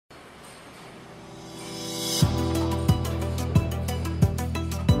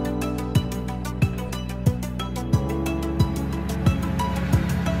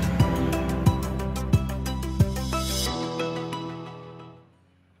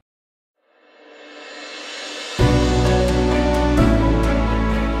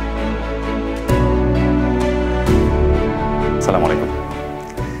Assalamu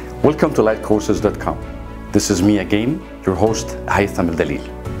alaikum. Welcome to lightcourses.com. This is me again, your host Haytham Al Dalil,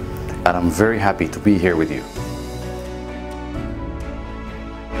 and I'm very happy to be here with you.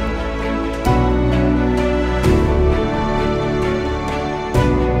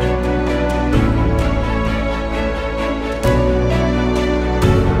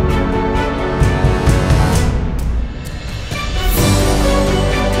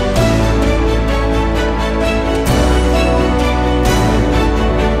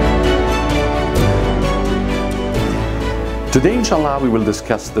 Today, inshallah, we will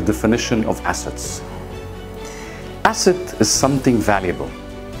discuss the definition of assets. Asset is something valuable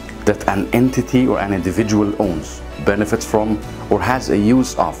that an entity or an individual owns, benefits from, or has a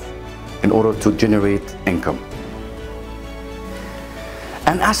use of in order to generate income.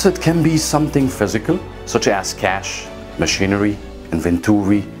 An asset can be something physical, such as cash, machinery,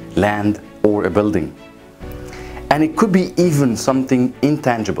 inventory, land, or a building. And it could be even something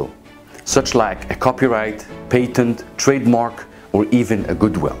intangible, such like a copyright, patent, trademark, or even a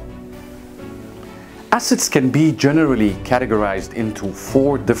goodwill. Assets can be generally categorized into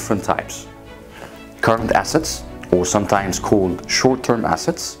 4 different types: current assets, or sometimes called short-term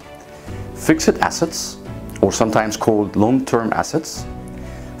assets; fixed assets, or sometimes called long-term assets;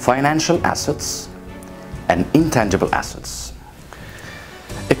 financial assets; and intangible assets.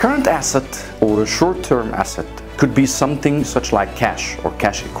 A current asset or a short-term asset could be something such like cash or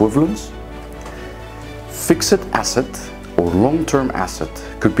cash equivalents. Fixed asset or long-term asset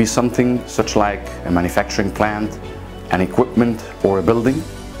could be something such like a manufacturing plant, an equipment, or a building.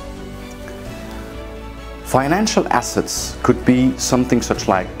 Financial assets could be something such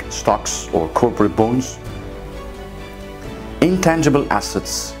like stocks or corporate bonds. Intangible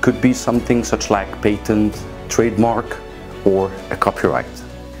assets could be something such like patent, trademark, or a copyright.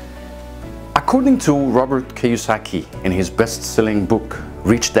 According to Robert Kiyosaki in his best-selling book,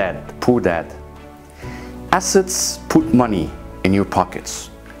 Rich Dad, Poor Dad, assets put money in your pockets,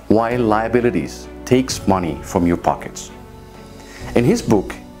 while liabilities takes money from your pockets. In his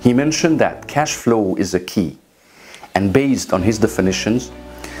book, he mentioned that cash flow is a key, and based on his definitions,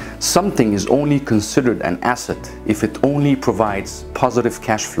 something is only considered an asset if it only provides positive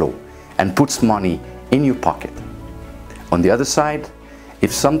cash flow and puts money in your pocket. On the other side,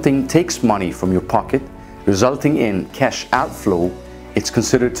 if something takes money from your pocket, resulting in cash outflow, it's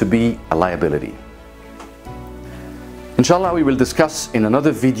considered to be a liability. Inshallah, we will discuss in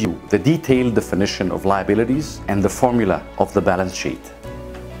another video the detailed definition of liabilities and the formula of the balance sheet.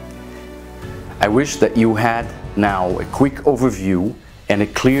 I wish that you had now a quick overview and a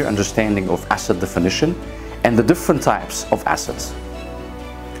clear understanding of asset definition and the different types of assets.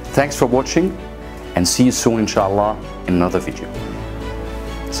 Thanks for watching, and see you soon, inshallah, in another video.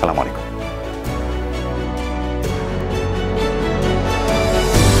 Assalamu alaikum.